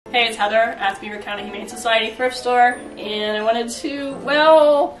Hey, it's Heather at the Beaver County Humane Society Thrift Store, and I wanted to,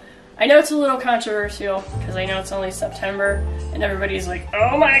 well, I know it's a little controversial because I know it's only September and everybody's like,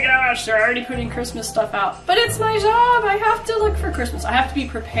 oh my gosh, they're already putting Christmas stuff out. But it's my job. I have to look for Christmas. I have to be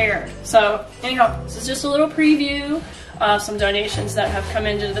prepared. So anyhow, this is just a little preview of some donations that have come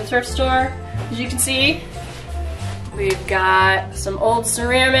into the thrift store. As you can see, we've got some old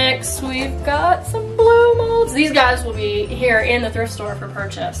ceramics, we've got some blue molds. These guys will be here in the thrift store for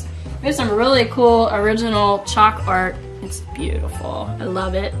purchase. We have some really cool original chalk art. It's beautiful, I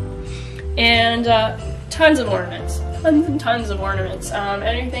love it. And tons of ornaments, tons and tons of ornaments.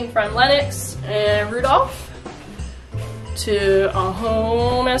 Anything from Lennox and Rudolph to a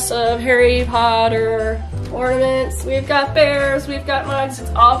whole mess of Harry Potter ornaments. We've got bears, we've got mugs,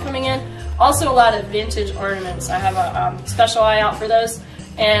 it's all coming in. Also a lot of vintage ornaments. I have a special eye out for those,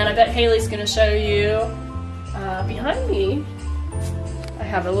 and I bet Haley's going to show you behind me. I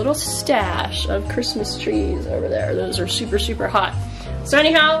have a little stash of Christmas trees over there. Those are super, super hot. So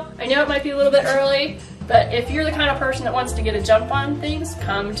anyhow, I know it might be a little bit early, but if you're the kind of person that wants to get a jump on things,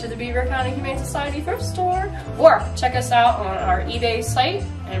 come to the Beaver County Humane Society Thrift Store, or check us out on our eBay site.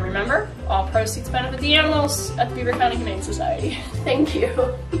 And remember, all proceeds benefit the animals at the Beaver County Humane Society. Thank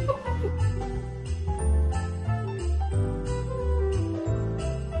you.